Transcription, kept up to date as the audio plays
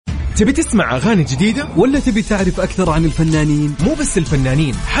تبي تسمع أغاني جديدة ولا تبي تعرف أكثر عن الفنانين؟ مو بس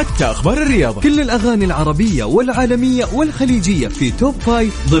الفنانين، حتى أخبار الرياضة، كل الأغاني العربية والعالمية والخليجية في توب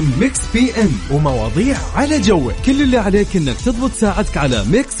 5 ضمن ميكس بي ام، ومواضيع على جوك. كل اللي عليك إنك تضبط ساعتك على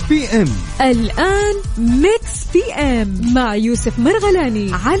ميكس بي ام. الآن ميكس بي ام مع يوسف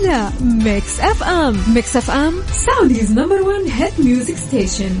مرغلاني على ميكس اف ام. ميكس اف ام سعوديز نمبر 1 هيت ميوزك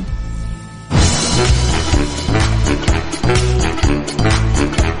ستيشن.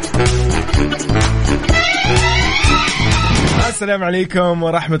 السلام عليكم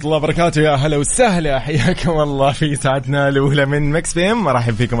ورحمة الله وبركاته، يا هلا وسهلا، حياكم الله في ساعتنا الأولى من ميكس بي ام.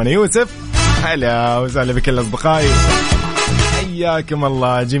 مرحب فيكم، أنا يوسف، هلا وسهلا بكل أصدقائي، حياكم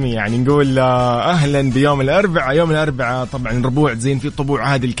الله جميعا. نقول أهلا بيوم الأربعاء. يوم الأربعاء طبعا ربوع زين في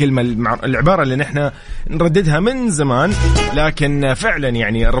طبوع، هذه الكلمة العبارة اللي نحن نرددها من زمان، لكن فعلا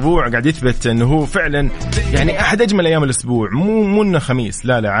يعني الربوع قاعد يثبت أنه هو فعلا يعني أحد أجمل أيام الأسبوع. مو إنه خميس،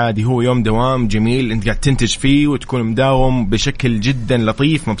 لا عادي، هو يوم دوام جميل أنت قاعد تنتج فيه وتكون مداوم بشكل جدا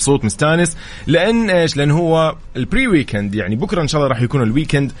لطيف، مبسوط مستانس. لأن إيش؟ لأن هو البري ويكند، يعني بكرة إن شاء الله راح يكون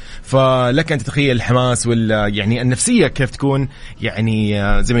الويكند، فلك أن تتخيل الحماس ولا يعني النفسية كيف تكون يعني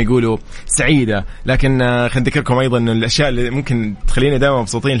زي ما يقولوا سعيدة. لكن خلينا نذكركم أيضا أن الأشياء اللي ممكن تخلينا دائما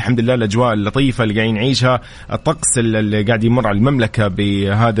مبسوطين الحمد لله الأجواء اللطيفة اللي قاعدين نعيشها، الطقس اللي قاعد يمر على المملكة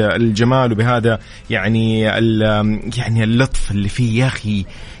بهذا الجمال وبهذا يعني اللطف اللي فيه. يا أخي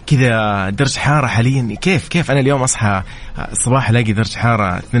كذا درجة حارة حاليا، كيف أنا اليوم أصحى الصباح ألاقي درجة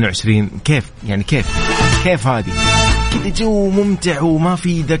حارة 22، كيف هذه كذا جو ممتع وما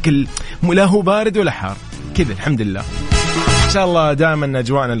في ذاك لا هو بارد ولا حار كذا، الحمد لله. إن شاء الله دائما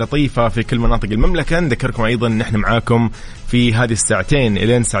أجواءنا لطيفة في كل مناطق المملكة. نذكركم أيضا نحن معاكم في هذه الساعتين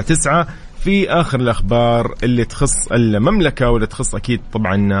إلين الساعة 9 في آخر الأخبار اللي تخص المملكة واللي تخص أكيد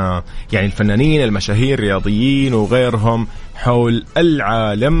طبعا يعني الفنانين المشاهير الرياضيين وغيرهم حول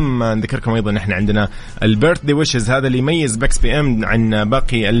العالم. نذكركم أيضا نحن عندنا البيرثدي ويشز، هذا اللي يميز ميكس بي ام عن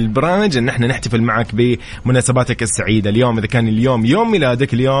باقي البرامج، ان احنا نحتفل معك بمناسباتك السعيدة. اليوم إذا كان اليوم يوم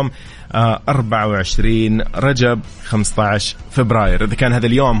ميلادك، اليوم 24 رجب 15 فبراير، إذا كان هذا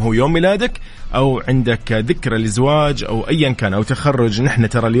اليوم هو يوم ميلادك أو عندك ذكرى لزواج أو أيا كان أو تخرج، نحن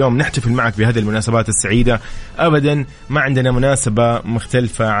ترى اليوم نحتفل معك بهذه المناسبات السعيدة. أبدا ما عندنا مناسبة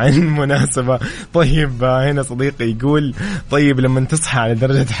مختلفة عن مناسبة. طيب هنا صديقي يقول طيب لما تصحى على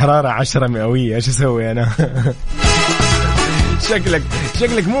درجة حرارة 10 مئوية ايش اسوي انا؟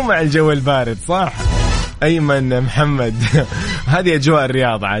 شكلك مو مع الجو البارد صح؟ أيمن محمد هذه أجواء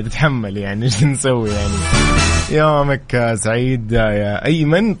الرياض عاد تتحمل، يعني ايش نسوي يعني. يومك سعيد يا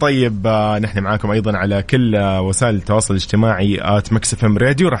أيمن. طيب نحن معاكم أيضا على كل وسائل التواصل الاجتماعي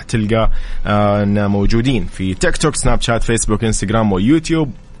 @mixfmradio، راح تلقى موجودين في تيك توك، سناب شات، فيسبوك، انستغرام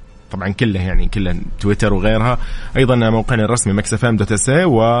ويوتيوب، طبعا كلها يعني كلها تويتر وغيرها. أيضا موقعنا الرسمي mixfm.sa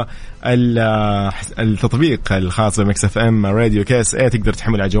والتطبيق الخاص بmixfm راديو KSA تقدر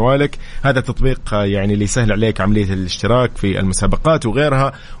تحمل على جوالك. هذا التطبيق يعني اللي يسهل عليك عملية الاشتراك في المسابقات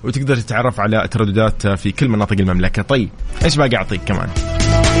وغيرها، وتقدر تتعرف على ترددات في كل مناطق المملكة. طيب إيش باقي أعطيك كمان؟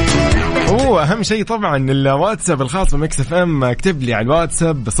 أهم شيء طبعا الواتساب الخاص بميكس اف ام. اكتب لي على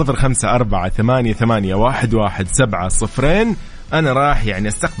الواتساب 0548811700. أنا راح يعني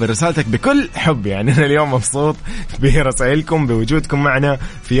أستقبل رسالتك بكل حب، يعني أنا اليوم مبسوط برسائلكم بوجودكم معنا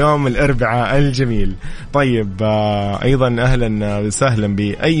في يوم الأربعاء الجميل. طيب أيضا أهلا وسهلا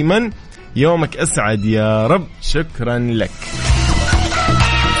بأيمن، يومك أسعد يا رب، شكرا لك.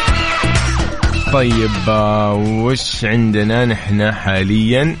 طيب وش عندنا نحن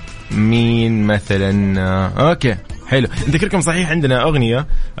حاليا؟ مين مثلا؟ أوكي حلو. نذكركم صحيح عندنا أغنية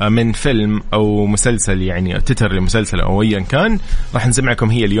من فيلم أو مسلسل، يعني تتر لمسلسل أو أيا كان، راح نسمعكم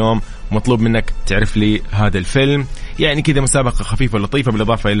هي اليوم. مطلوب منك تعرف لي هذا الفيلم، يعني كذا مسابقة خفيفة ولطيفة،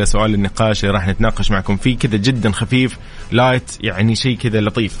 بالإضافة إلى سؤال النقاش اللي راح نتناقش معكم فيه، كذا جدا خفيف لايت، يعني شيء كذا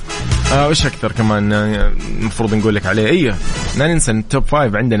لطيف. وش أكثر كمان المفروض نقول لك عليه؟ إيه لا ننسى التوب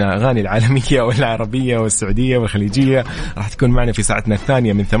 5 عندنا أغاني العالمية والعربية والسعودية والخليجية، راح تكون معنا في ساعتنا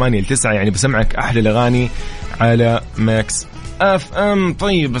الثانية من 8 ل 9، يعني بسمعك أحلى الأغاني على ميكس اف ام.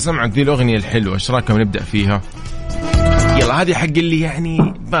 طيب بسمعك ذي الأغنية الحلوة، ايش رايكم نبدأ فيها؟ يلا هذه حق اللي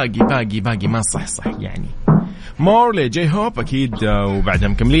يعني باقي ما صح يعني مورلي جاي هوب أكيد، وبعدها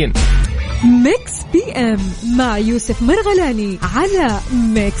مكملين. ميكس بي ام مع يوسف مرغلاني على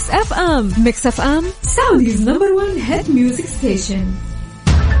ميكس اف ام. ميكس اف ام سعوديز نمبر 1 هيت ميوزك ستيشن.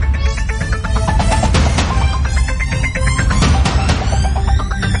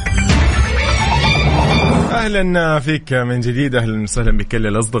 أهلا فيك من جديد، أهلا وسهلا بكل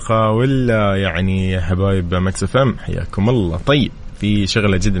الأصدقاء ولا يعني حبايب ميكس اف ام، حياكم الله. طيب في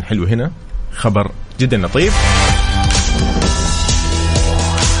شغلة جدا حلوة هنا، خبر جدا لطيف.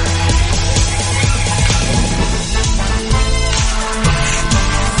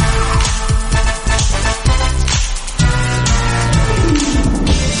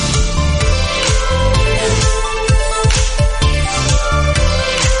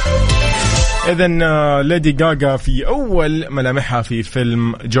 إذن ليدي غاغا في أول ملامحها في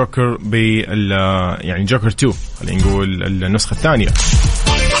فيلم جوكر يعني جوكر 2 خلينا نقول النسخة الثانية.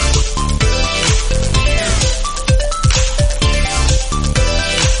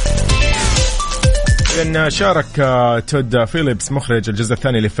 إن شارك تود فيليبس مخرج الجزء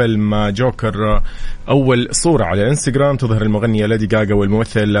الثاني لفيلم جوكر أول صورة على إنستغرام تظهر المغنية ليدي غاغا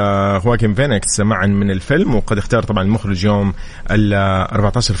والممثل خواكين فينيكس معا من الفيلم. وقد اختار طبعا المخرج يوم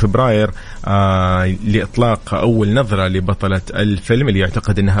 14 فبراير لإطلاق أول نظرة لبطلة الفيلم اللي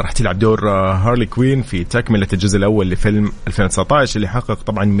يعتقد أنها راح تلعب دور هارلي كوين في تكملة الجزء الأول لفيلم 2019 اللي حقق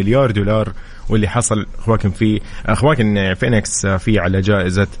طبعا $1 مليار واللي حصل خواكين فينيكس فيه على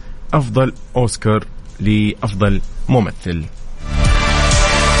جائزة أفضل أوسكار لأفضل ممثل.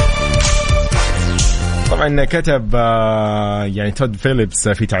 طبعا كتب يعني تود فيليبس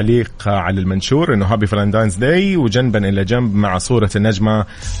في تعليق على المنشور انه هابي فالنتاينز داي وجنبا الى جنب مع صورة النجمة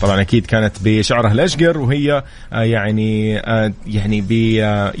طبعا اكيد كانت بشعرها الاشقر وهي يعني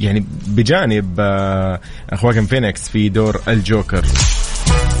بجانب خواكين فينيكس في دور الجوكر.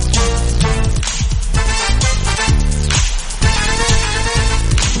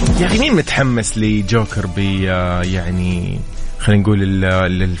 يعني مين متحمس لجوكر يعني خلينا نقول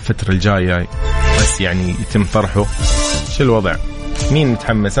للفترة الجاية بس يعني يتم طرحه؟ شو الوضع؟ مين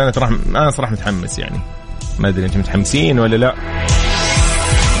متحمس؟ أنا صراحة متحمس يعني ما أدري أنتم متحمسين ولا لا.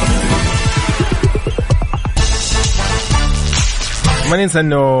 ما ننسى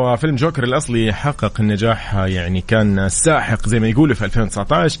أنه فيلم جوكر الأصلي حقق النجاح يعني كان ساحق زي ما يقولوا في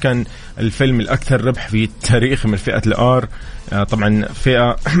 2019. كان الفيلم الأكثر ربح في التاريخ من فئة الآر. طبعا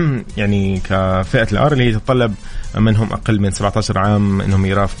فئة يعني كفئة الآر اللي تتطلب منهم أقل من 17 عام أنهم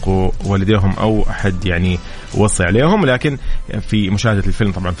يرافقوا والديهم أو أحد يعني وصي عليهم. لكن في مشاهدة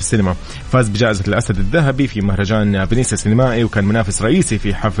الفيلم طبعا في السينما فاز بجائزة الأسد الذهبي في مهرجان فينيسيا السينمائي وكان منافس رئيسي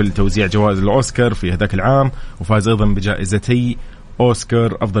في حفل توزيع جوائز الأوسكار في هذاك العام. وفاز أيضا بجائزتي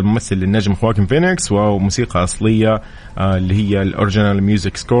أوسكار أفضل ممثل للنجم خواكين فينيكس وموسيقى أصلية اللي هي الأوريجينال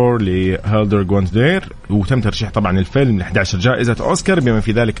ميوزك سكور لهالدر غواندير. وتم ترشيح طبعا الفيلم ل 11 جائزة أوسكار بما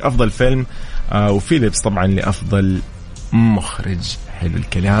في ذلك أفضل فيلم وفيليبس طبعا لأفضل مخرج. حلو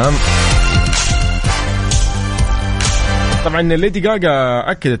الكلام. طبعا ليدي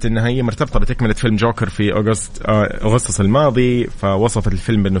غاغا أكدت أنها هي مرتبطة بتكملة فيلم جوكر في أغسطس الماضي فوصفت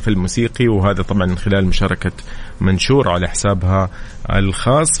الفيلم بأنه فيلم موسيقي وهذا طبعا من خلال مشاركة منشور على حسابها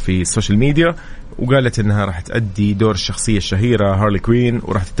الخاص في السوشيال ميديا. وقالت أنها راح تأدي دور الشخصية الشهيرة هارلي كوين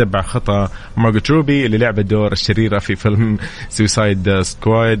وراح تتبع خطى مارغوت روبي اللي لعبت دور الشريرة في فيلم سويسايد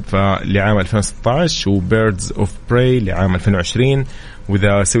سكواد لعام 2016 وبيردز أوف براي لعام 2020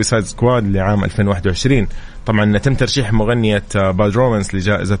 وذا سويسايد سكواد لعام 2021. طبعا تم ترشيح مغنية باد رومانس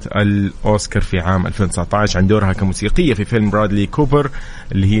لجائزة الأوسكار في عام 2019 عن دورها كموسيقية في فيلم برادلي كوبر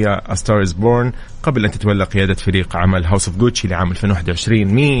اللي هي A Star is Born قبل أن تتولى قيادة فريق عمل هاوس اوف جوتشي لعام 2021.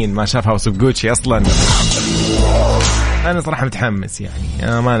 مين ما شاف هاوس اوف جوتشي أصلا؟ أنا صراحة متحمس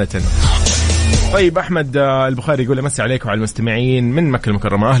يعني أمانة. طيب أحمد البخاري يقول مسي عليكم وعلى المستمعين من مكة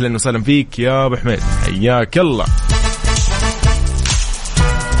المكرمة. أهلا وسهلا فيك يا أبو حميد حياك الله.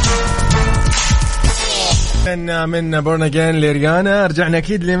 من بورناجين لريانا رجعنا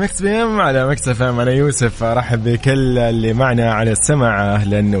أكيد لمكس بيم على مكس اف ام. أنا يوسف أرحب بكل اللي معنا على السمع.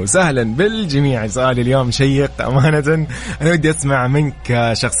 أهلا وسهلا بالجميع. سؤالي اليوم شيق أمانة. أنا ودي أسمع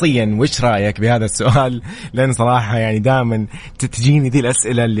منك شخصيا وش رأيك بهذا السؤال لأن صراحة يعني دائما تجيني ذي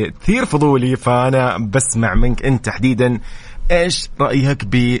الأسئلة اللي تثير فضولي فأنا بسمع منك أنت تحديدا إيش رأيك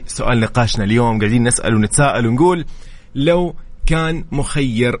بسؤال نقاشنا اليوم. قاعدين نسأل ونتساءل ونقول لو كان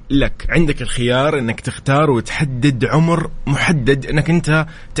مخير لك عندك الخيار انك تختار وتحدد عمر محدد انك انت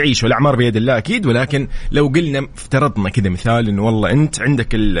تعيش والأعمار بيد الله اكيد ولكن لو قلنا افترضنا كذا مثال انه والله انت عندك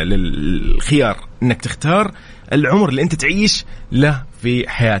الخيار انك تختار العمر اللي انت تعيش له في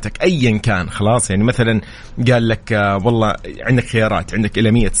حياتك ايا كان خلاص يعني مثلا قال لك والله عندك خيارات عندك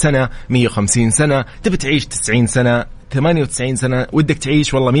الى 100 سنة 150 سنة تبي تعيش 90 سنة 98 سنة ودك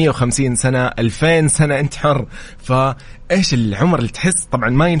تعيش والله 150 سنة 2000 سنة انت حر. فايش العمر اللي تحس طبعا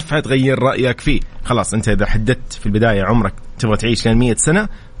ما ينفع تغير رأيك فيه خلاص انت اذا حددت في البداية عمرك تبغى تعيش لين 100 سنة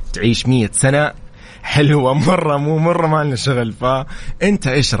تعيش 100 سنة حلوة مرة مو مرة ما لنا شغل. فانت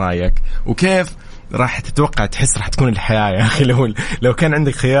ايش رأيك وكيف راح تتوقع تحس راح تكون الحياة يا أخي لو كان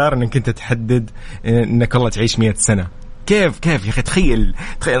عندك خيار أنك أنت تحدد أنك والله تعيش 100 سنة كيف يا أخي تخيل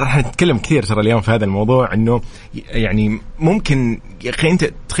راح نتكلم كثير ترى اليوم في هذا الموضوع أنه يعني ممكن يا أخي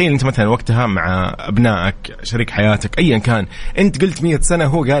أنت تخيل أنت مثلا وقتها مع أبنائك شريك حياتك أيا كان أنت قلت 100 سنة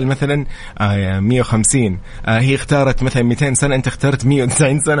هو قال مثلا 150 هي اختارت مثلا 200 سنة أنت اخترت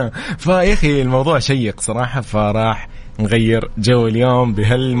 190 سنة. فيا أخي الموضوع شيق صراحة فراح نغير جو اليوم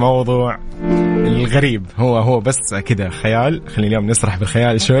بهالموضوع الغريب. هو بس كده خيال، خلينا اليوم نسرح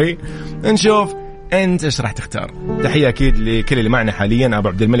بالخيال شوي، نشوف انت ايش راح تختار. تحية اكيد لكل اللي معنا حاليا. ابو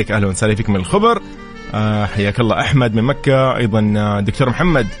عبد الملك اهلا وسهلا فيك من الخبر. حياك الله. احمد من مكة ايضا. دكتور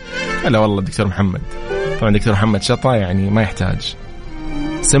محمد هلا والله دكتور محمد. طبعا دكتور محمد شطة يعني ما يحتاج،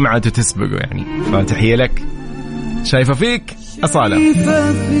 سمعته تسبقه يعني، فتحية لك. شايفة فيك أصالة.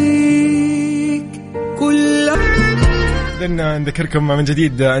 إذن نذكركم من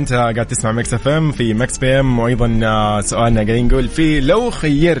جديد أنت قاعد تسمع ميكس اف ام في ميكس بي ام. وأيضا سؤالنا قاعدين نقول فيه لو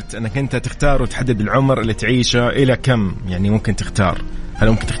خيرت أنك أنت تختار وتحدد العمر اللي تعيشه إلى كم، يعني ممكن تختار، هل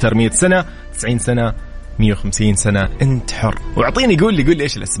ممكن تختار 100 سنة 90 سنة 150 سنة؟ أنت حر. وأعطيني قول لي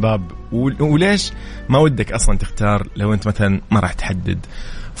إيش الأسباب وليش ما ودك أصلا تختار لو أنت مثلا ما راح تحدد.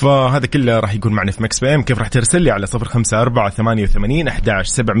 فهذا كله راح يكون معنا في مكس بي ام. كيف راح ترسل لي؟ على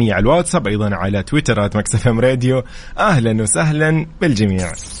 0548811700 على الواتساب، أيضا على تويتر @مكسفمراديو. أهلا وسهلا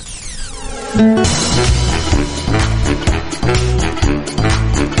بالجميع.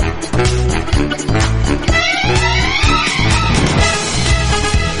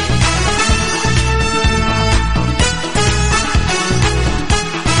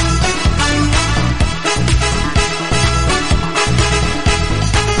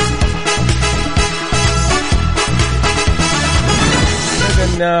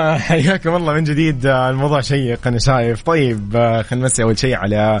 حياكم الله من جديد. الموضوع شيق أنا شايف. طيب خلينا نمسي أول شيء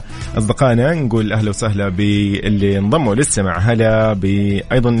على أصدقائنا، نقول أهلا وسهلا باللي انضموا لسه مع هلا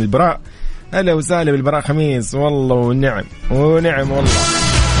بأيضا البراء. هلا وسهلا بالبراء خميس والله ونعم والله.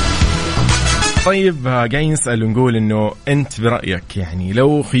 طيب قاعدين نسأل ونقول إنه أنت برأيك يعني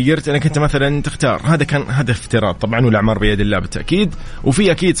لو خيرت أنك أنت مثلا تختار، هذا افتراض طبعا والأعمار بيد الله بالتأكيد،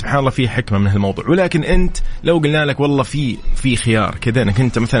 وفي أكيد سبحان الله في حكمة من هالموضوع، ولكن أنت لو قلنا لك والله في خيار كذا أنك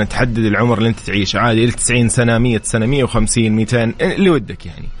أنت مثلا تحدد العمر اللي أنت تعيشه عادي، 90 سنة 100 سنة 150 200 اللي ودك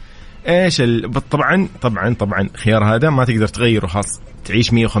يعني، إيش طبعا خيار هذا ما تقدر تغيره، خاص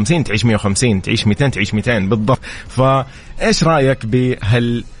تعيش 150 تعيش 150 تعيش 200 تعيش 200 بالضبط. فإيش رأيك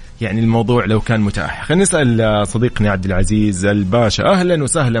بهال يعني الموضوع لو كان متاح؟ خلينا نسأل صديقنا عبد العزيز الباشا. أهلا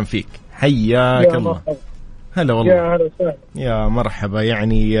وسهلا فيك، حياك الله. هلا والله. يا هلا وسهلا. يا مرحبا.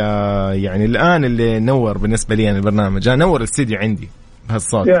 يعني الآن اللي نور بالنسبة لي أنا البرنامج، أنا نور الاستديو عندي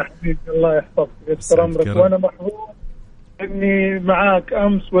بهالصوت. يا حبيبي الله يحفظك ويستر أمرك، وأنا محظوظ إني معاك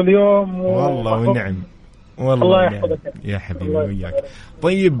أمس واليوم والله ونعم. والله الله يحفظك يا حبيبي وياك.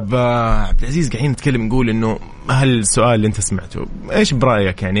 طيب عبد العزيز قاعدين نتكلم نقول انه هالسؤال اللي انت سمعته ايش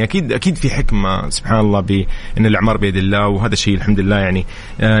برايك؟ يعني اكيد في حكمه سبحان الله بان الاعمار بيد الله، وهذا الشيء الحمد لله يعني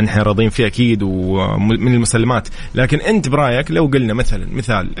نحن راضين فيه اكيد ومن المسلمات، لكن انت برايك لو قلنا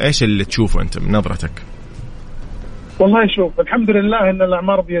مثال ايش اللي تشوفه انت من نظرتك؟ والله شوف الحمد لله ان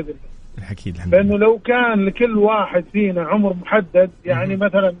الاعمار بيد الله اكيد الحمد لله، لانه لو كان لكل واحد فينا عمر محدد يعني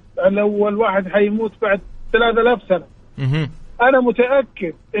مثلا الاول واحد حيموت بعد 3000 سنه، أنا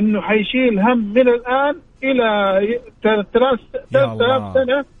متأكد إنه حيشيل هم من الآن إلى 3000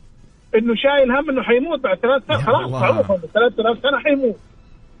 سنة، إنه شايل هم إنه حيموت بعد 3 سنة، خلاص معروف 3000 سنة حيموت،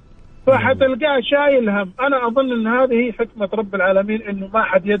 فحتلقاه شايل هم. أنا أظن إن هذه حكمة رب العالمين، إنه ما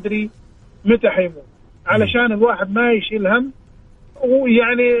حد يدري متى حيموت، علشان الواحد ما يشيل هم.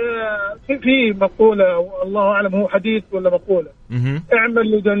 ويعني في مقولة الله أعلم هو حديث ولا مقولة،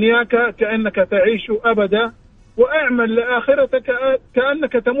 اعمل لدنياك كأنك تعيش أبدا، واعمل لآخرتك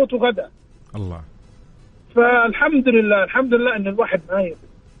كأنك تموت غدا. الله. فالحمد لله ان الواحد ما يدري.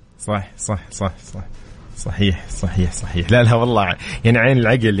 صحيح. لا والله يعني عين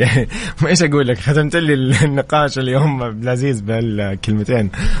العقل يعني ما ايش اقول لك، ختمت لي النقاش اليوم عبد العزيز بهالكلمتين.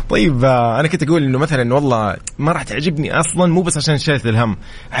 طيب انا كنت اقول انه مثلا والله ما راح تعجبني اصلا، مو بس عشان شايف الهم،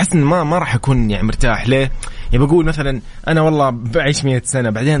 احس ان ما راح اكون يعني مرتاح. ليه؟ يعني بقول مثلا انا والله بعيش 100 سنة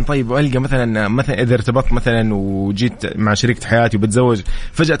بعدين، طيب والقى مثلا اذا ارتبطت مثلا وجيت مع شريكة حياتي وبتزوج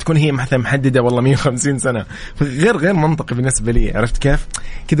فجأة تكون هي مثلا محددة والله 150 سنة، غير منطقي بالنسبة لي. عرفت كيف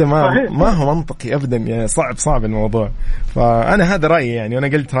كذا؟ ما هو منطقي ابدا يعني، صعب الموضوع. فانا هذا رايي يعني، وانا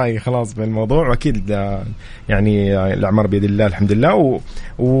قلت رايي خلاص بالموضوع، واكيد يعني الاعمار بيد الله الحمد لله.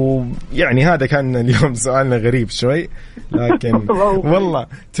 ويعني هذا كان اليوم سؤالنا غريب شوي، لكن والله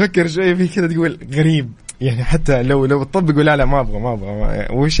تفكر شوي فيه كذا تقول غريب يعني، حتى لو تطبق ولا ما ابغى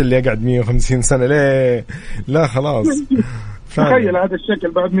وش اللي اقعد 150 سنة ليه؟ لا خلاص. تخيل هذا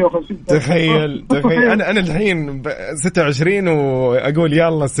الشكل بعد 150 سنة. تخيل انا الحين 26 واقول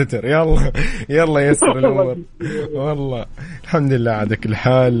يلا الستر، يلا يسر الامور. والله الحمد لله على كل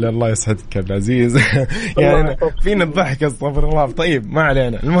حال. الله يسعدك يا عبد العزيز. يعني فينا الضحك استغفر الله. طيب ما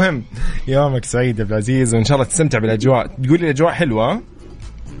علينا، المهم يومك سعيد يا عبد العزيز، وان شاء الله تستمتع بالاجواء. تقول لي الاجواء حلوه؟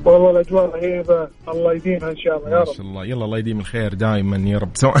 والله الأجواء رهيبة، الله يديمها إن شاء الله يا رب. ما شاء الله، يلا الله يديم الخير دائما يا رب،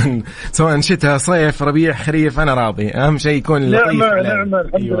 سواء شتاء صيف ربيع خريف أنا راضي، أهم شيء يكون لطيف. نعمة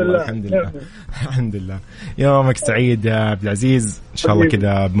الحمد لله. الحمد لله. يومك سعيد يا عبد العزيز، إن شاء الله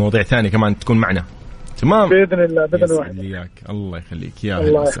كذا بمواضيع ثانية كمان تكون معنا. تمام بإذن الله، بإذن الله. يسعدك، الله يخليك يا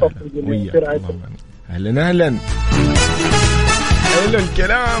الله يحفظك وياك. أهلا حلو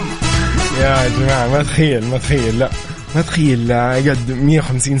الكلام يا جماعة. ما تخيل قد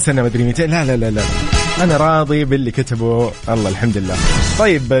 150 سنة مدري 200. لا أنا راضي باللي كتبه الله الحمد لله.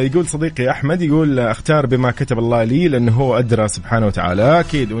 طيب يقول صديقي أحمد، يقول اختار بما كتب الله لي لأنه هو أدرى سبحانه وتعالى.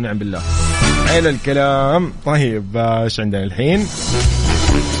 أكيد ونعم بالله. حلو الكلام. طيب ايش عندنا الحين؟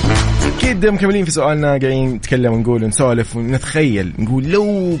 أكيد مكملين في سؤالنا، قاعدين نتكلم ونقول ونسولف ونتخيل، نقول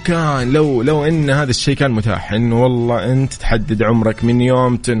لو كان لو إن هذا الشيء كان متاح، إنه والله أنت تحدد عمرك من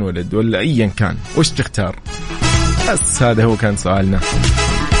يوم تنولد ولا أيا كان، وش تختار؟ بس هذا هو كان سؤالنا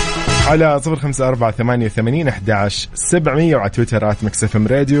على 0548811700 وعلى تويتر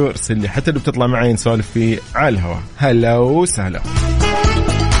 @مكسفمراديو. ارسل لي حتى لو بتطلع معي نسولف في على الهواء. هلا وسهلا.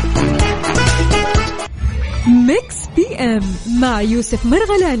 ميكس بي ام مع يوسف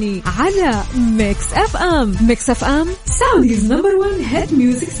مرغلاني على ميكس اف ام. ميكس اف ام سعوديز نمبر 1 هيد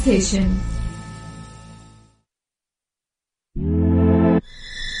ميوزك ستيشن.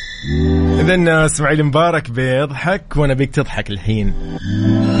 إذن اسماعيل مبارك بيضحك وانا بيك تضحك الحين.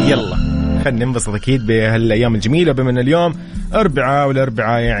 يلا خلينا ننبسط اكيد بهالايام الجميله، بما ان اليوم اربعاء،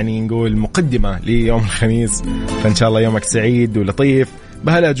 والاربعاء يعني نقول مقدمه ليوم الخميس، فان شاء الله يومك سعيد ولطيف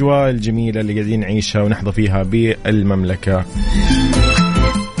بهالاجواء الجميله اللي قاعدين نعيشها ونحظى فيها بالمملكه.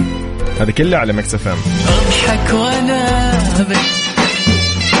 هذا كله على ميكس اف ام. اضحك وانا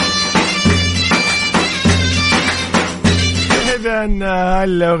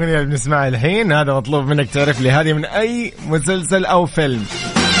الأغنية اللي بنسمعها الحين هذا مطلوب منك تعرف لي هذه من أي مسلسل أو فيلم.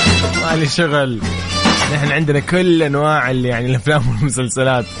 مالي شغل، نحن عندنا كل أنواع اللي يعني الأفلام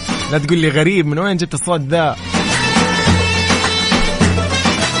والمسلسلات. لا تقول لي غريب من وين جبت الصوت ذا.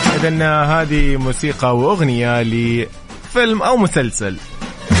 إذن هذه موسيقى وأغنية لفيلم أو مسلسل،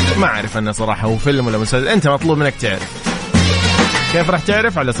 ما أعرف أنا صراحة هو فيلم ولا مسلسل، أنت مطلوب منك تعرف. كيف راح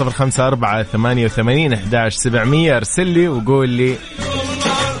تعرف؟ على 0548811700 ارسل لي وقول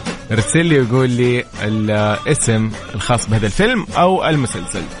لي الاسم الخاص بهذا الفيلم أو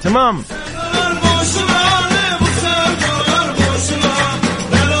المسلسل. تمام.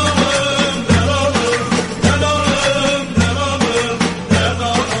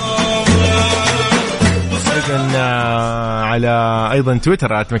 على أيضا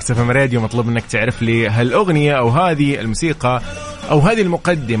تويتر @مكسفمراديو مطلوب منك تعرف لي هالأغنية أو هذه الموسيقى أو هذه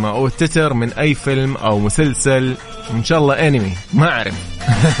المقدمة أو التتر من أي فيلم أو مسلسل، إن شاء الله أنمي، ما أعرف.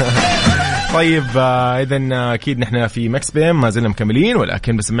 طيب إذن أكيد نحن في مكس بي ام ما زلنا مكملين،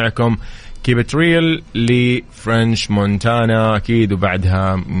 ولكن بسمعكم Keep It Real لفرنش مونتانا أكيد،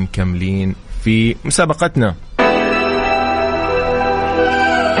 وبعدها مكملين في مسابقتنا.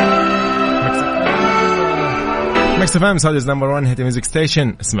 ميكس اف ام سعوديز نمبر 1 هيت ميوزك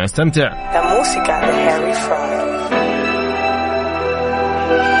ستيشن. اسمع استمتع.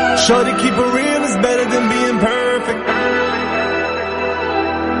 Shorty keep it real is better than being perfect.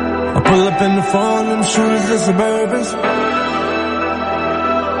 I pull up in the phone and shoot the Suburbans.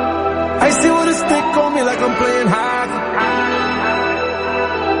 I still with a stick on me like I'm playing hockey.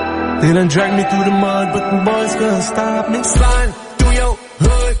 They done drag me through the mud, but the boys can't stop me. Sliding through your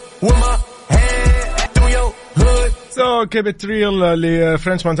hood with my Keep It Real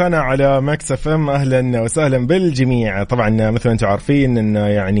لفرنش مونتانا على ميكس اف ام. اهلا وسهلا بالجميع. طبعا مثل ما انتم عارفين ان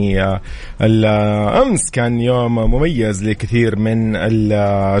يعني الامس كان يوم مميز لكثير من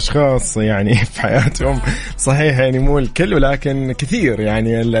الاشخاص يعني في حياتهم، صحيح يعني مو الكل ولكن كثير،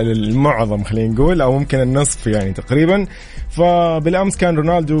 يعني المعظم خلينا نقول، او ممكن النصف يعني تقريبا. فبالامس كان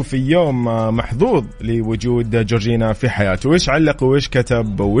رونالدو في يوم محظوظ لوجود جورجينا في حياته. وإيش علق وإيش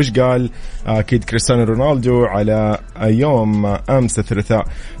كتب وإيش قال اكيد كريستيانو رونالدو على يوم أمس الثلاثاء.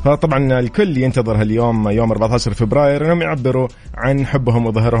 فطبعا الكل ينتظر هاليوم يوم 14 فبراير أنهم يعبروا عن حبهم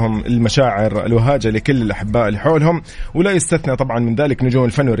وظهرهم المشاعر الوهاجة لكل الأحباء اللي حولهم، ولا يستثنى طبعا من ذلك نجوم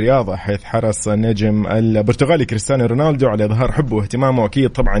الفن والرياضة، حيث حرص النجم البرتغالي كريستيانو رونالدو على إظهار حبه واهتمامه أكيد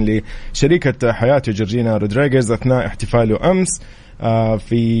طبعا لشريكة حياته جورجينا رودريغيز أثناء احتفاله أمس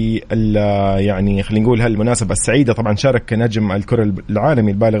في يعني خلينا نقول هالمناسبة السعيدة. طبعا شارك نجم الكرة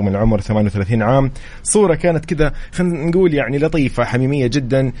العالمي البالغ من العمر 38 عام صورة كانت كذا خلينا نقول يعني لطيفة حميمية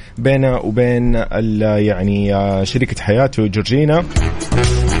جدا بينه وبين يعني شريكة حياته جورجينا،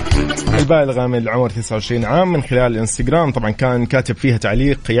 البالغة من العمر 29 عام من خلال الانستغرام. طبعا كان كاتب فيها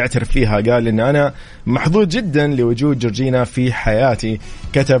تعليق يعترف فيها، قال إن أنا محظوظ جدا لوجود جورجينا في حياتي.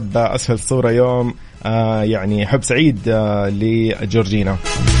 كتب أسفل الصورة يوم يعني حب سعيد لجورجينا.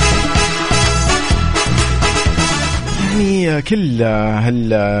 يعني كل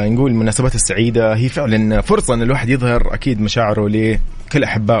نقول المناسبات السعيدة هي فعلا فرصة أن الواحد يظهر أكيد مشاعره لكل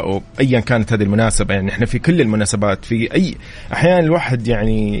أحبائه أيا كانت هذه المناسبة. يعني إحنا في كل المناسبات، في أي أحيان الواحد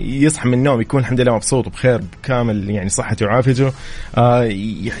يعني يصحى من النوم يكون الحمد لله مبسوط وبخير بكامل يعني صحته وعافيته،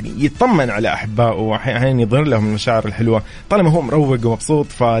 يعني يطمن على أحبائه وأحيانا يظهر لهم المشاعر الحلوة طالما هو مروق ومبسوط.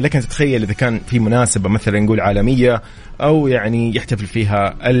 فلكن تتخيل إذا كان في مناسبة مثلا نقول عالمية أو يعني يحتفل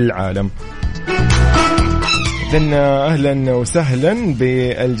فيها العالم. إذن أهلا وسهلا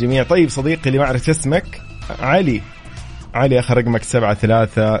بالجميع. طيب صديقي اللي ما أعرف اسمك، علي آخر رقمك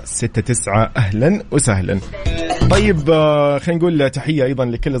 7369، أهلا وسهلا. طيب خلينا نقول تحية أيضا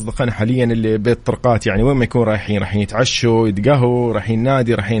لكل أصدقائنا حاليا اللي بالطرقات، يعني وين ما يكون رايحين يتعشوا يتقهوا، رايحين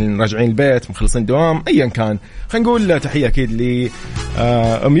نادي، رايحين راجعين البيت، مخلصين دوام، أيا كان. خلينا نقول تحية أكيد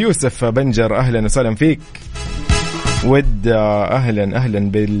لأم يوسف بنجر، أهلا وسهلا فيك. ود أهلا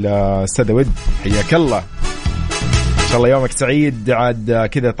بالأستاذ ود، حياك الله. إن شاء الله يومك سعيد، عاد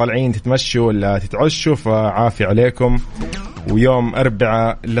كذا طالعين تتمشوا ولا تتعشوا، فعافي عليكم ويوم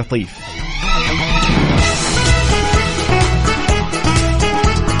أربعاء لطيف.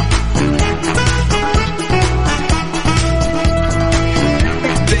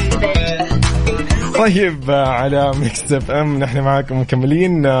 طيب على ميكس اف ام نحن معكم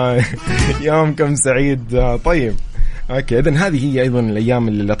مكملين يومكم سعيد. طيب اوكي، اذن هذه هي ايضا الايام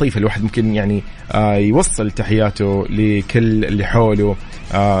اللطيفه الواحد ممكن يعني يوصل تحياته لكل اللي حوله،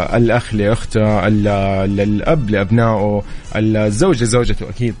 الاخ لاخته، الاب لابنائه، الزوج لزوجته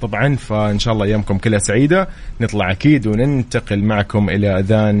اكيد طبعا. فان شاء الله ايامكم كلها سعيده. نطلع اكيد وننتقل معكم الى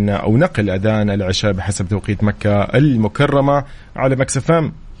اذان او نقل اذان العشاء بحسب توقيت مكه المكرمه على مكس اف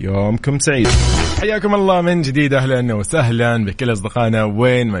ام. يومكم سعيد، حياكم الله من جديد، أهلا وسهلا بكل أصدقائنا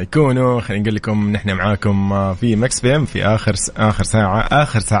وين ما يكونوا. خلينا نقول لكم نحن معاكم في مكس بي ام في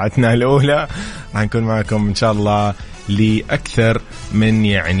آخر ساعتنا الأولى. راح نكون معاكم إن شاء الله لأكثر من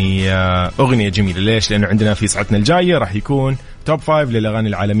يعني أغنية جميلة. ليش؟ لأنه عندنا في ساعتنا الجاية راح يكون توب 5 للأغاني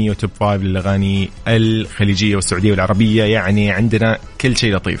العالمية وتوب 5 للأغاني الخليجية والسعودية والعربية، يعني عندنا كل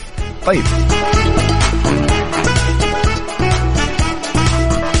شيء لطيف. طيب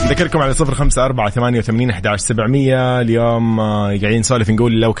ذكركم على 0548811700. اليوم قاعدين نسولف،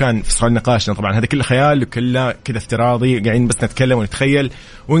 نقول لو كان في سؤال نقاشنا، طبعا هذا كله خيال وكله كذا افتراضي، قاعدين بس نتكلم ونتخيل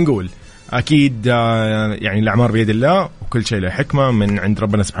ونقول أكيد يعني الأعمار بيد الله وكل شيء له حكمة من عند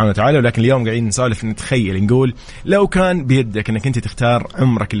ربنا سبحانه وتعالى. ولكن اليوم قاعدين نسولف نتخيل، نقول لو كان بيدك أنك أنت تختار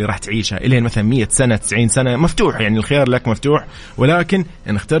عمرك اللي راح تعيشه إلين مثلا 100 سنة 90 سنة، مفتوح يعني الخيار لك مفتوح، ولكن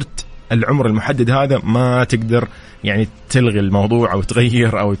إن اخترت العمر المحدد هذا ما تقدر يعني تلغي الموضوع أو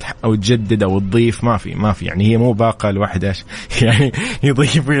تغير أو تجدد أو تضيف، ما في يعني هي مو باقة الواحد إيش يعني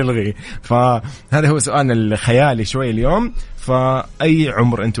يضيف ويلغي. فهذا هو سؤالنا الخيالي شوي اليوم. فأي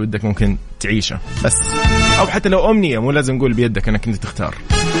عمر أنت ودك ممكن تعيشه بس، أو حتى لو أمنية مو لازم نقول بيدك أنك أنت تختار.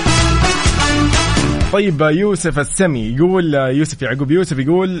 طيب يوسف السمي يقول، يوسف يعقوب يوسف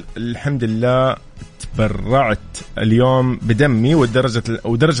يقول الحمد لله تبرعت اليوم بدمي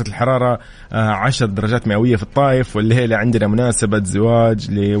ودرجة الحرارة 10 درجات مئوية في الطائف، والليلة عندنا مناسبة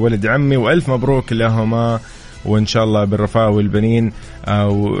زواج لولد عمي وألف مبروك لهما، وإن شاء الله بالرفاه والبنين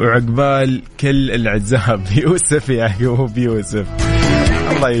وعقبال كل العزاب. يوسف يعقوب يوسف،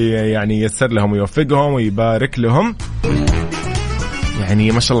 الله يعني ييسر لهم ويوفقهم ويبارك لهم.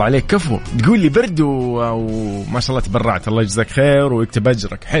 يعني ما شاء الله عليك كفو، تقول لي برد وما شاء الله تبرعت، الله يجزاك خير ويكتب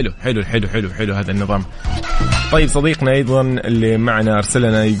أجرك. حلو حلو حلو حلو حلو هذا النظام. طيب صديقنا أيضا اللي معنا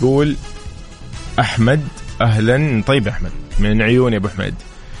أرسلنا يقول أحمد، أهلا. طيب أحمد من عيوني أبو أحمد.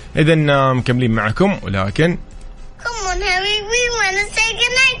 إذن مكملين معكم، ولكن Come on Harry, we want to say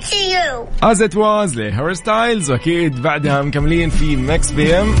goodnight to you. As it was لهاري ستايلز، وأكيد بعدها مكملين في مكس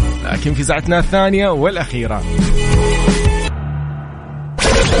بي ام، لكن في ساعتنا الثانية والأخيرة.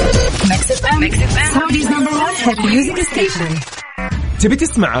 تبي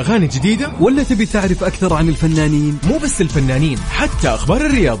تسمع أغاني جديدة ولا تبي تعرف أكثر عن الفنانين؟ مو بس الفنانين، حتى أخبار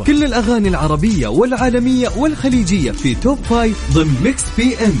الرياضة، كل الأغاني العربية والعالمية والخليجية في توب 5 ضمن ميكس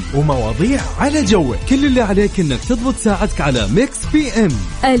بي ام، ومواضيع على جوك. كل اللي عليك إنك تضبط ساعتك على ميكس بي ام.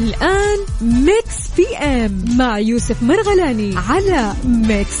 الآن ميكس بي ام مع يوسف مرغلاني على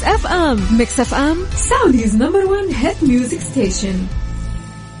ميكس اف ام. ميكس اف ام سعوديز نمبر 1 هيت ميوزك ستيشن.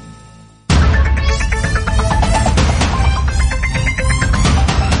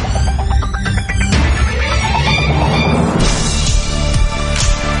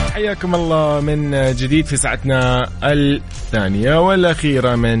 حياكم الله من جديد في ساعتنا الثانية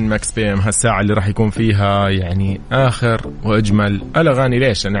والأخيرة من مكس بي ام، هالساعة اللي راح يكون فيها يعني آخر وأجمل الأغاني.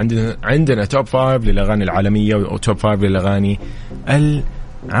 ليش؟ لأن عندنا توب 5 للأغاني العالمية وتوب 5 للأغاني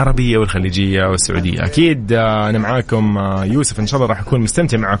العربية والخليجية والسعودية. أكيد أنا معاكم يوسف، إن شاء الله راح أكون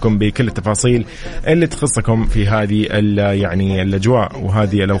مستمتع معاكم بكل التفاصيل اللي تخصكم في هذه يعني الأجواء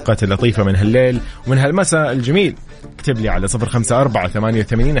وهذه الأوقات اللطيفة من هالليل ومن هالمساء الجميل. اكتب لي على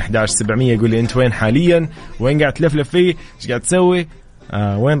 0548811700، يقول لي أنت وين حاليا، وين قاعد تلفلف فيه، ايش قاعد تسوي،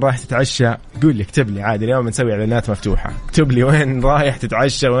 وين رايح تتعشى. قول لي، اكتب لي عادي، اليوم نسوي اعلانات مفتوحة. اكتب لي وين رايح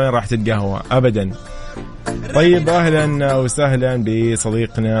تتعشى، وين رايح تتقهوى أبدا. طيب أهلا وسهلا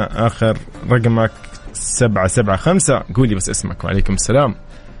بصديقنا آخر رقمك 775، قولي بس اسمك. وعليكم السلام.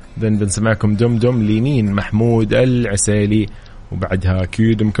 إذن بنسمعكم دم ليمين محمود العسيلي، وبعدها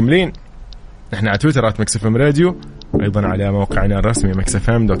أكيد مكملين. نحن على تويتر @mixfmradio، أيضا على موقعنا الرسمي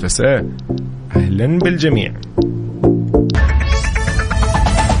mixfm.sa. أهلا بالجميع.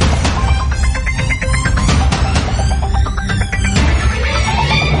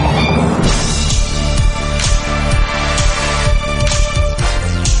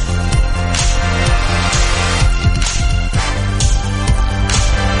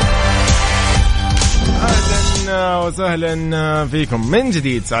 وسهلا فيكم من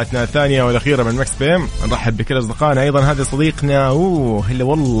جديد، ساعتنا الثانية والأخيرة من مكس بي ام. نرحب بكل أصدقائنا، أيضا هذا صديقنا هلا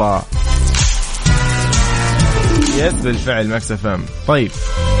والله يس بالفعل مكس اف ام. طيب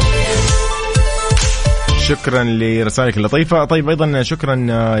شكرا لرسائلك اللطيفة. طيب أيضا شكرا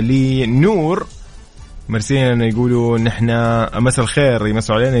لنور مرسينا، يقولوا نحن مساء الخير،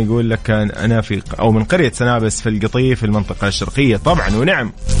 يمسوا علينا، يقول لك أنا في أو من قرية سنابس في القطيف في المنطقة الشرقية. طبعا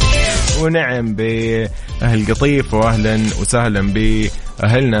ونعم بأهل القطيف، وأهلا وسهلا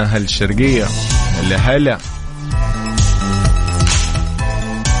بأهلنا أهل الشرقية. هلا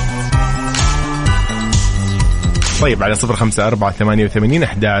طيب على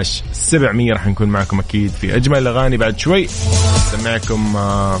 0548811700 راح نكون معكم أكيد في أجمل الأغاني. بعد شوي سمعكم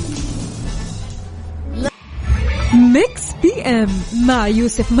ميكس بي ام مع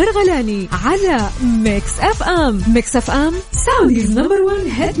يوسف مرغلاني على ميكس اف ام. ميكس اف ام سعوديز نمبر 1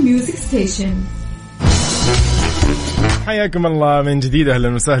 هيد ميوزك ستيشن. حياكم الله من جديد،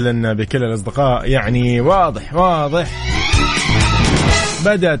 أهلا وسهلا بكل الأصدقاء. يعني واضح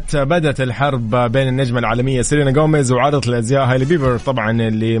بدت الحرب بين النجمة العالمية سيلينا غوميز وعارضة الأزياء هايلي بيبر، طبعا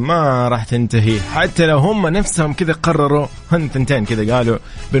اللي ما راح تنتهي حتى لو هم نفسهم كذا قرروا، هن ثنتين كذا قالوا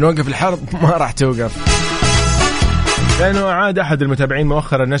بنوقف الحرب، ما راح توقف. لأنه عاد أحد المتابعين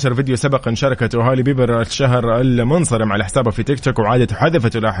مؤخرا نشر فيديو سبق ان شاركته هايلي بيبر الشهر المنصرم على حسابه في تيك توك، وعادت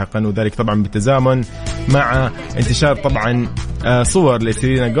حذفته لاحقا، وذلك طبعا بالتزامن مع انتشار طبعا صور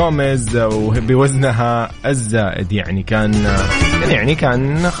لسيلينا غوميز وبوزنها الزائد. يعني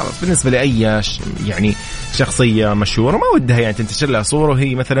كان خلاص بالنسبة لأي يعني شخصية مشهورة ما ودها يعني تنتشر لها صورة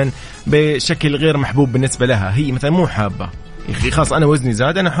وهي مثلا بشكل غير محبوب بالنسبة لها، هي مثلا مو حابة، يا أخي خلاص أنا وزني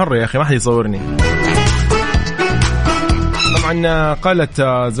زاد، أنا حر يا أخي، ما حد يصورني. طبعا قالت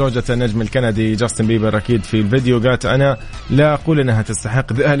زوجة النجم الكندي جاستن بيبر أكيد في الفيديو، قالت أنا لا أقول أنها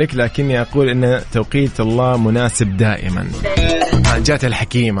تستحق ذلك، لكني أقول أن توقيت الله مناسب دائما. جات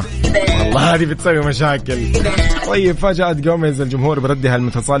الحكيمة والله، هذه بتسوي مشاكل. طيب فاجأت غوميز الجمهور بردها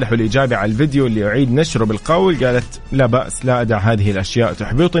المتصالح والإيجابي على الفيديو اللي أعيد نشره بالقول، قالت لا بأس، لا أدع هذه الأشياء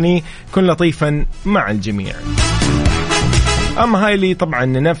تحبطني، كن لطيفا مع الجميع. أما هايلي طبعا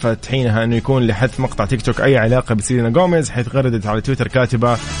نفت حينها أنه يكون لحذف مقطع تيك توك أي علاقة بسيلينا غوميز، حيث غردت على تويتر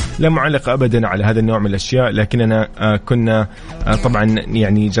كاتبة لا معلق أبدا على هذا النوع من الأشياء، لكننا كنا طبعا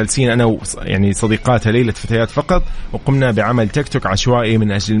يعني جالسين أنا يعني صديقاتها ليلة فتيات فقط، وقمنا بعمل تيك توك عشوائي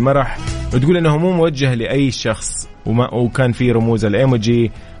من أجل المرح، وتقول أنه مو موجه لأي شخص، وكان في رموز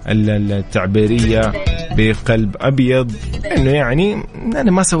الإيموجي التعبيرية بقلب أبيض، إنه يعني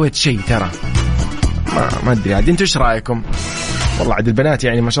أنا ما سويت شيء ترى. ما أدري عاد أنتوا إيش رأيكم؟ والله عاد البنات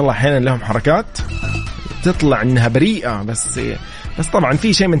يعني ما شاء الله أحيانا لهم حركات تطلع إنها بريئة، بس طبعا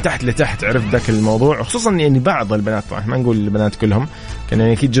في شيء من تحت لتحت، عرفت ذاك الموضوع، وخصوصا يعني بعض البنات، طبعا ما نقول البنات كلهم، كان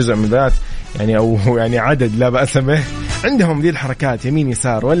يعني أكيد جزء من البنات يعني أو يعني عدد لا بأس به عندهم ذي الحركات يمين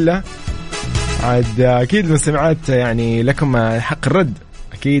يسار. ولا عاد أكيد المستمعات يعني لكم حق الرد،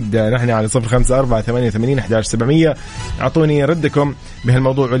 أكيد نحن على 0548811700 أعطوني ردكم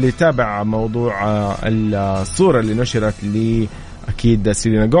بهالموضوع، واللي يتابع موضوع الصورة اللي نشرت أكيد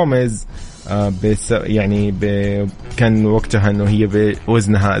سيلينا غوميز يعني كان وقتها أنه هي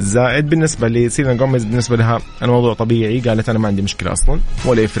بوزنها الزائد. بالنسبة لسيلينا غوميز بالنسبة لها الموضوع طبيعي، قالت أنا ما عندي مشكلة أصلا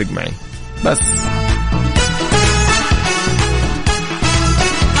ولا يفرق معي. بس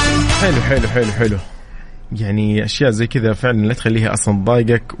حلو. يعني أشياء زي كذا فعلا لا تخليها أصلا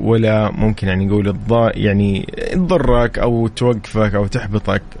تضايقك ولا ممكن يعني نقول يعني تضرك أو توقفك أو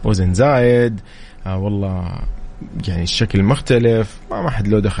تحبطك. وزن زايد والله يعني الشكل مختلف، ما حد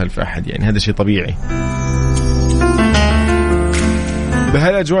له دخل في أحد، يعني هذا شيء طبيعي.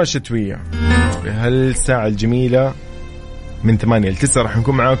 بهالأجواء الشتوية بهالساعة الجميلة من 8 ل 9 راح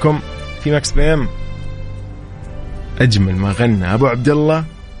نكون معاكم في ماكس بي ام. أجمل ما غنى أبو عبد الله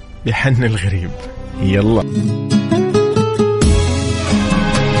بحن الغريب. يلا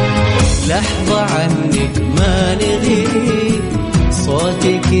لحظة عنك ما نغيب،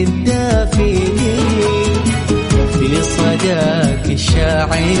 صوتك الدافئ في صداك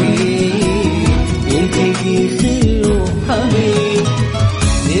الشاعري، يلتقي خل وحبيب،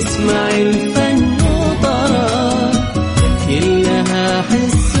 نسمع الفن وطرب كلها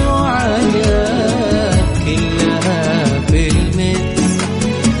حس وعجب، كلها في الميكس.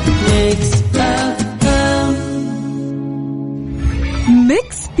 ميكس اف ام.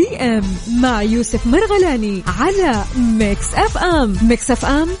 ميكس بي ام مع يوسف مرغلاني على ميكس اف ام. ميكس اف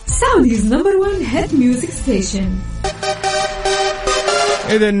ام سعوديز نمبر 1 هيت ميوزك ستيشن.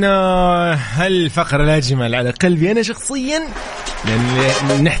 إذن هالفقرة الأجمل على قلبي أنا شخصيا،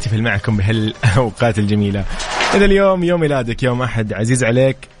 لأن نحتفل معكم بهالأوقات الجميلة. إذا اليوم يوم ميلادك، يوم أحد عزيز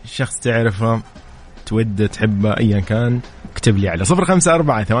عليك، شخص تعرفه تود تحبه أيا كان، اكتب لي على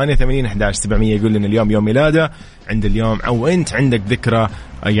 0548811700 يقول لنا اليوم يوم ميلاده. عند اليوم أو أنت عندك ذكرى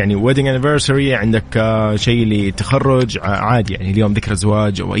يعني wedding anniversary، عندك شيء لتخرج عادي، يعني اليوم ذكرى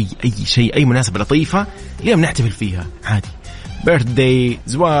زواج أو أي شيء، أي مناسبة لطيفة اليوم نحتفل فيها عادي. بيرثداي،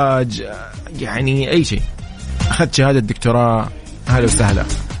 زواج، يعني أي شيء. أخذت شهادة دكتوراه، أهلا وسهلا.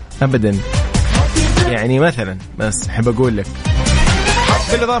 أبدا يعني مثلا، بس أحب أقول لك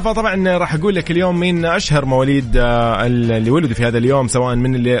بالإضافة طبعا راح أقول لك اليوم من أشهر مواليد اللي ولدوا في هذا اليوم، سواء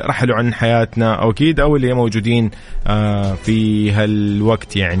من اللي رحلوا عن حياتنا أو أكيد أو اللي موجودين في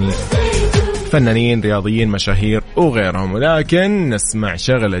هالوقت، يعني فنانين، رياضيين، مشاهير وغيرهم. ولكن نسمع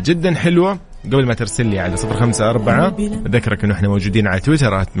شغلة جدا حلوة قبل ما ترسل لي على 054. أذكرك إنه إحنا موجودين على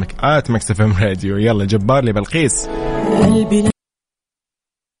تويتر @مكس اف ام راديو. يلا جبار لي بلقيس.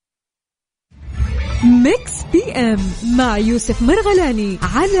 ميكس بي ام مع يوسف مرغلاني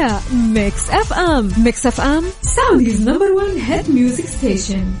على ميكس اف ام. ميكس اف ام سعوديز نمبر 1 هيت ميوزك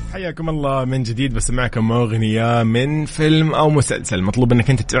ستيشن. حياكم الله من جديد. بسمعكم أغنية من فيلم أو مسلسل. مطلوب أنك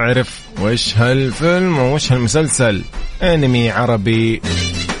أنت تعرف وش هالفيلم وش هالمسلسل. أنمي، عربي،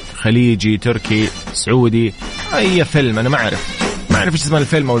 خليجي، تركي، سعودي، أي فيلم. أنا ما أعرف إيش اسم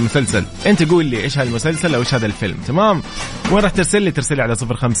الفيلم أو المسلسل. أنت قول لي إيش هالمسلسل أو إيش هذا الفيلم. تمام؟ وين راح ترسل لي على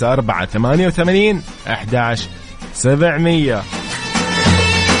 0548811700.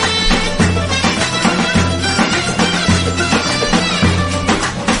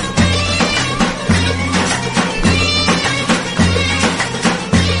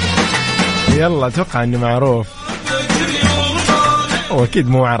 يلا أتوقع أنه معروف، وأكيد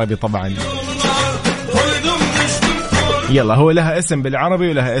مو عربي طبعا. يلا هو لها اسم بالعربي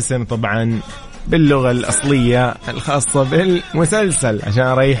ولها اسم طبعا باللغة الأصلية الخاصة بالمسلسل، عشان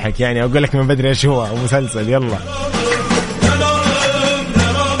أريحك يعني أقول لك من بدري إيش هو مسلسل. يلا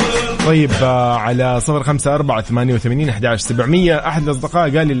طيب على 0548811700 أحد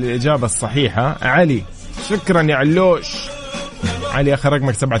الأصدقاء قال لي الإجابة الصحيحة علي. شكرا يا علوش. علي آخر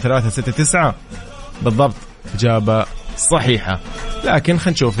رقمك 7369 بالضبط، إجابة صحيحة. لكن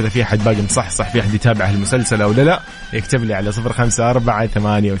خلينا نشوف إذا في أحد باقي مصحصح، في أحد يتابع المسلسل أو لا. يكتب لي على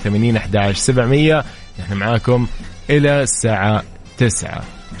 0548811700. نحن معاكم إلى الساعة 9.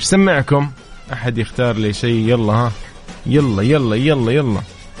 إيش سمعكم؟ أحد يختار لي شيء. يلا ها، يلا يلا يلا يلا.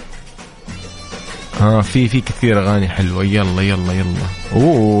 في كثير أغاني حلوة. يلا يلا يلا.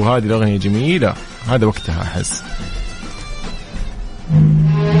 أوه هذه الأغنية جميلة، هذا وقتها أحس.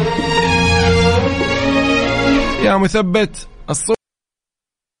 يا مثبت الصوت.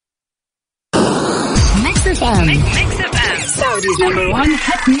 Mix FM. Saudi's number 1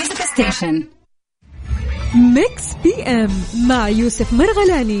 hit music station. ميكس بي ام مع يوسف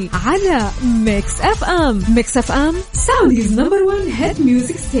مرغلاني على ميكس اف ام. ميكس اف ام سعوديز نمبر 1 هيت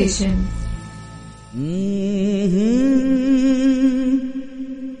ميوزك ستيشن.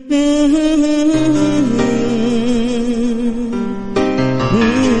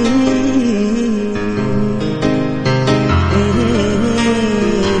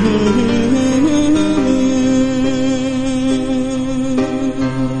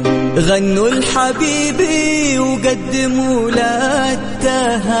 غنوا الحبيبي وقدموا له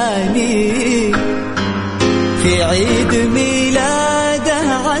التهاني في عيد ميلاده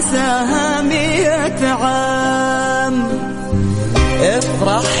عساها 100 عام.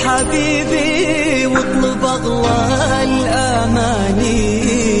 افرح حبيبي واطلب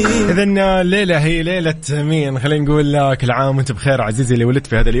إذن الليلة هي ليلة مين؟ خلينا نقول كل عام وانت بخير عزيزي اللي ولد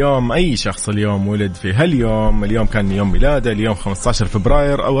في هذا اليوم. أي شخص اليوم ولد في هاليوم، اليوم كان يوم ميلاده، اليوم 15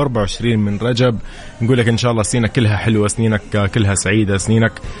 فبراير أو 24 من رجب. نقول لك إن شاء الله سنينك كلها حلوة، سنينك كلها سعيدة،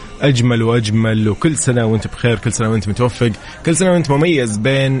 سنينك أجمل وأجمل، وكل سنة وانت بخير، كل سنة وانت متوفق، كل سنة وانت مميز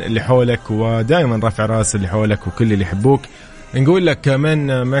بين اللي حولك، ودائما رافع راس اللي حولك وكل اللي يحبوك. نقول لك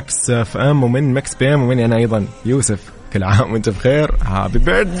من مكس اف ام ومن مكس بي ام ومن أنا أيضا يوسف، كل عام وانت بخير، هابي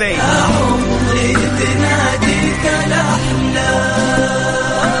بيرثداي.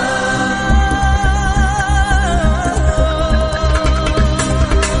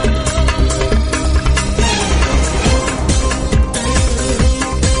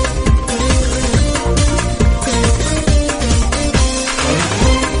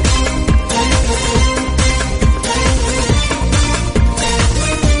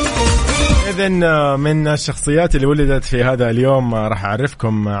 من الشخصيات اللي ولدت في هذا اليوم راح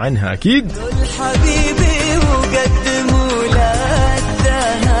أعرفكم عنها أكيد. حبيبي وقدموا له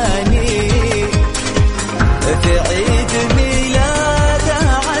التهاني في عيد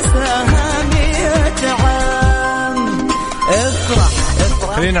ميلاده عساها 100 عام. افرح.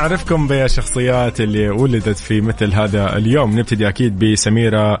 خلينا نعرفكم بالشخصيات اللي ولدت في مثل هذا اليوم. نبتدي أكيد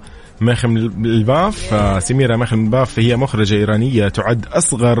بسميرة ماخم الباف. سميرة ماخم الباف هي مخرجة إيرانية، تعد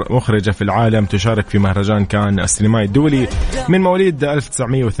أصغر مخرجة في العالم، تشارك في مهرجان كان السينمائي الدولي، من مواليد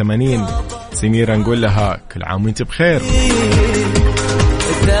 1980. سميرة نقول لها كل عام وانت بخير.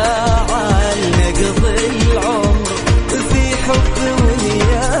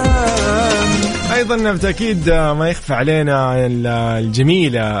 أيضا بالتأكيد ما يخفى علينا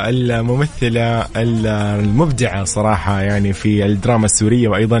الجميلة الممثلة المبدعة صراحة يعني في الدراما السورية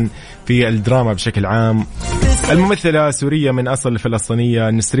وأيضا في الدراما بشكل عام، الممثلة سورية من أصل فلسطينية،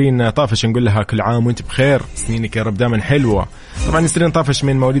 نسرين طافش. نقول لها كل عام وانت بخير، سنينك يا رب دائما حلوة. طبعا نسرين طافش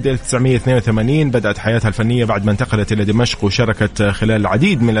من مواليد 1982، بدأت حياتها الفنية بعد ما انتقلت إلى دمشق، وشاركت خلال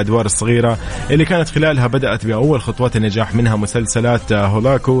العديد من الأدوار الصغيرة اللي كانت خلالها بدأت بأول خطوات النجاح، منها مسلسلات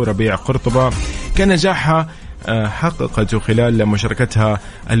هولاكو، ربيع قرطبة. كان نجاحها حققته خلال مشاركتها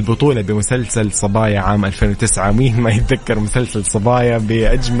البطولة بمسلسل صبايا عام 2009. مين ما يتذكر مسلسل صبايا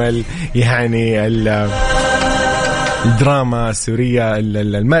بأجمل يعني الدراما السورية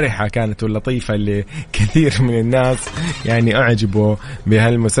المرحة كانت واللطيفة اللي كثير من الناس يعني أعجبوا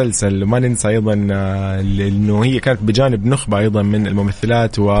بهالمسلسل. وما ننسى أيضا أنه هي كانت بجانب نخبة أيضا من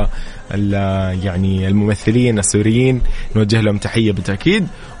الممثلات يعني الممثلين السوريين، نوجه لهم تحية بالتأكيد.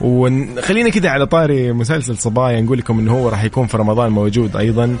 وخلينا كده على طاري مسلسل صبايا نقول لكم أنه هو راح يكون في رمضان موجود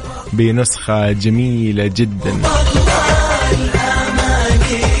أيضا بنسخة جميلة جدا.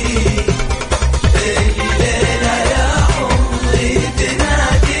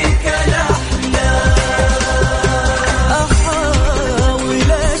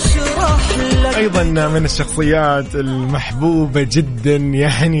 أيضا من الشخصيات المحبوبة جدا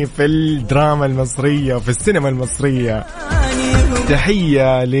يعني في الدراما المصرية وفي السينما المصرية،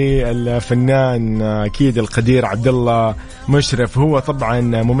 تحية للفنان أكيد القدير عبد الله مشرف. هو طبعا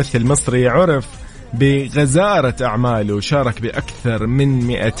ممثل مصري عرف بغزارة أعماله، شارك بأكثر من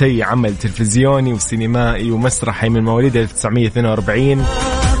 200 عمل تلفزيوني وسينمائي ومسرحي من مواليد 1942.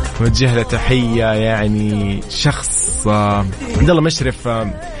 وجه له تحية يعني شخص عبد الله مشرف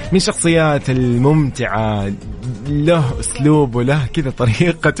من الشخصيات الممتعة، له أسلوب وله كذا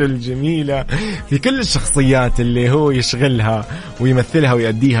طريقته الجميلة في كل الشخصيات اللي هو يشغلها ويمثلها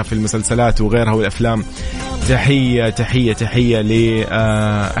ويؤديها في المسلسلات وغيرها والأفلام. تحية تحية تحية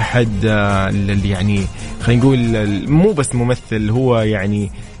لأحد اللي يعني خلينا نقول مو بس ممثل، هو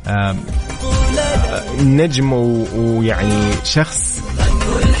يعني نجم ويعني شخص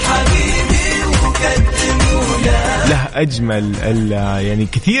له أجمل يعني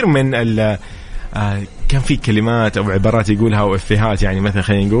كثير من كان في كلمات أو عبارات يقولها وإفيهات، يعني مثلا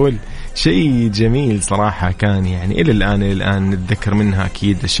خلينا نقول شيء جميل صراحة كان يعني إلى الآن نتذكر منها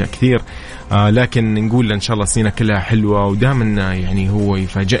أكيد أشياء كثير. لكن نقول إن شاء الله سنة كلها حلوة ودائما يعني هو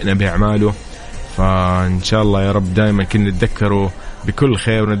يفاجئنا بأعماله، فإن شاء الله يا رب دائما كنا نتذكره بكل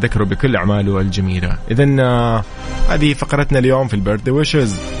خير ونتذكره بكل أعماله الجميلة. إذن هذه فقرتنا اليوم في البيرثدي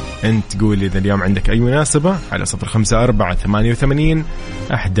ويشز. أنت تقول إذا اليوم عندك أي مناسبة على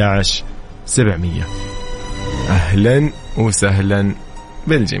 0548811700. أهلا وسهلا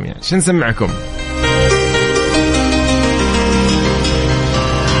بالجميع. شو نسمعكم؟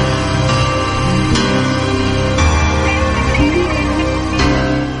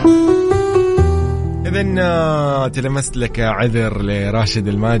 إذن تلمست لك عذر لراشد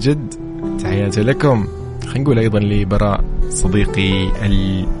الماجد، تحياتي لكم. خلينا نقول أيضا لبراء صديقي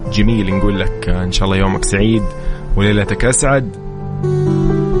الجميل، نقول لك إن شاء الله يومك سعيد وليلتك أسعد.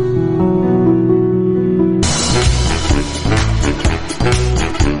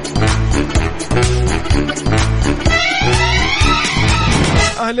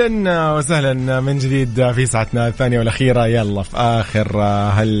 أهلا وسهلا من جديد في ساعتنا الثانية والأخيرة. يلا في آخر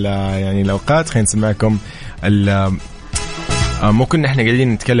يعني الأوقات خلينا نسمعكم مو كنا احنا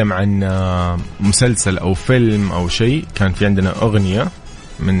قاعدين نتكلم عن مسلسل أو فيلم أو شيء، كان في عندنا أغنية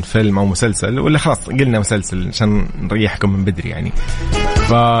من فيلم أو مسلسل، ولا خلاص قلنا مسلسل عشان نريحكم من بدري يعني،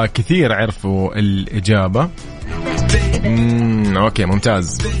 فكثير عرفوا الإجابة. أوكي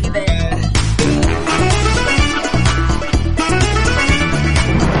ممتاز.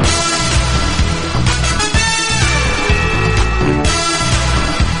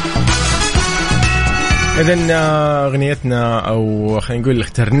 إذن أغنيتنا أو خلينا نقول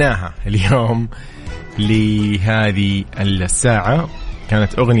اخترناها اليوم لهذه الساعة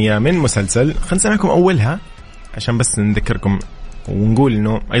كانت أغنية من مسلسل. خلينا نسمعكم أولها عشان بس نذكركم ونقول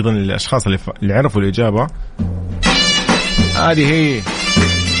إنه أيضا الأشخاص اللي عرفوا الإجابة هذه هي.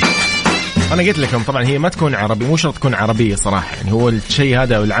 أنا قلت لكم طبعا هي ما تكون عربي، مو شرط تكون عربية صراحة، يعني هو الشيء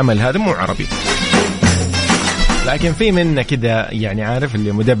هذا أو العمل هذا مو عربي، لكن في منه كده يعني عارف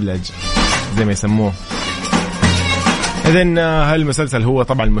اللي مدبلج زي ما يسموه. إذن هالمسلسل هو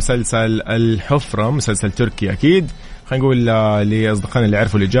طبعا مسلسل الحفرة، مسلسل تركي أكيد. خلينا نقول لأصدقائنا اللي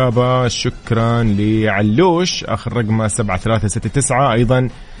عرفوا الإجابة شكرا لعلوش آخر رقمه 7369. أيضا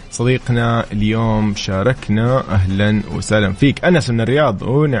صديقنا اليوم شاركنا، أهلا وسهلا فيك. أنس من الرياض،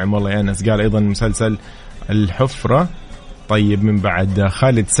 ونعم والله يا أنس، قال أيضا مسلسل الحفرة. طيب من بعد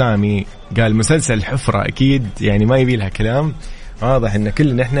خالد سامي قال مسلسل الحفرة أكيد، يعني ما يبي لها كلام، واضح ان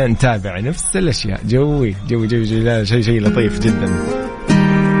كلنا احنا نتابع نفس الاشياء. جوي جوي جوي, جوي. لا شيء لطيف جدا.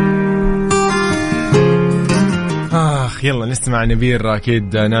 يلا نسمع نبير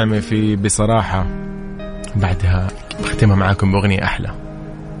اكيد نامي في بصراحة، بعدها بختمها معاكم باغنية احلى.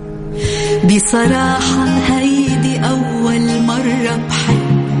 بصراحة هيدي اول مرة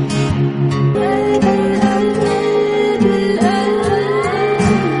بحب،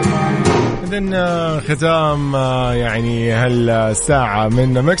 إذن ختام يعني هالساعة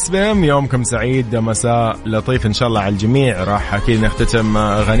من مكس بيم. يومكم سعيد، مساء لطيف إن شاء الله على الجميع. راح أكيد نختتم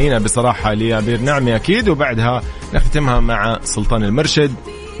غنينا بصراحة لأبير نعمي أكيد، وبعدها نختتمها مع سلطان المرشد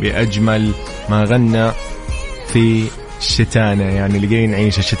بأجمل ما غنى في شتانا. يعني اللي جاي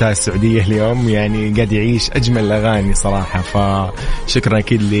نعيش الشتاء السعودية اليوم، يعني قاعد يعيش أجمل الأغاني صراحة. فشكرا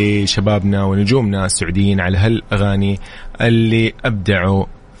أكيد لشبابنا ونجومنا السعوديين على هالأغاني اللي أبدعوا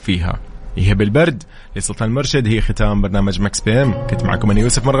فيها. هي بالبرد لسلطان المرشد، هي ختام برنامج مكس بي ام. كنت معكم أنا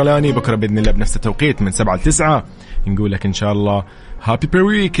يوسف مرغلاني، بكرة بإذن الله بنفس التوقيت من 7 ل 9 نقول لك إن شاء الله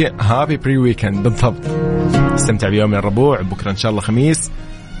هابي بري ويكند بالضبط. استمتع بيوم الربوع، بكرة إن شاء الله خميس،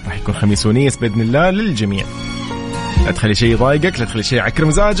 راح يكون خميس ونيس بإذن الله للجميع. لا تخلي شيء يضايقك، لا تخلي شيء يعكر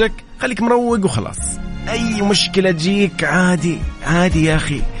مزاجك، خليك مروق وخلاص. أي مشكلة تجيك عادي يا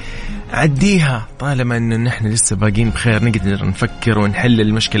أخي عديها، طالما أنه نحن لسه باقين بخير نقدر نفكر ونحل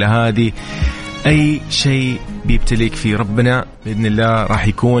المشكلة هذه. أي شيء بيبتليك فيه ربنا بإذن الله راح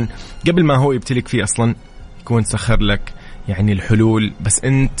يكون قبل ما هو يبتليك فيه أصلا يكون سخر لك يعني الحلول. بس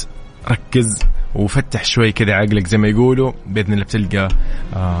أنت ركز وفتح شوي كذا عقلك زي ما يقولوا، بإذن الله بتلقى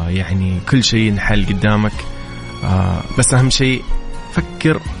يعني كل شيء ينحل قدامك. بس أهم شيء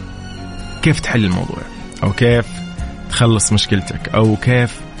فكر كيف تحل الموضوع، أو كيف تخلص مشكلتك، أو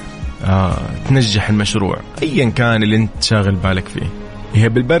كيف تنجح المشروع أيا كان اللي انت شاغل بالك فيه. هي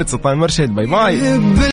بالبرد سلطان مرشد، باي باي.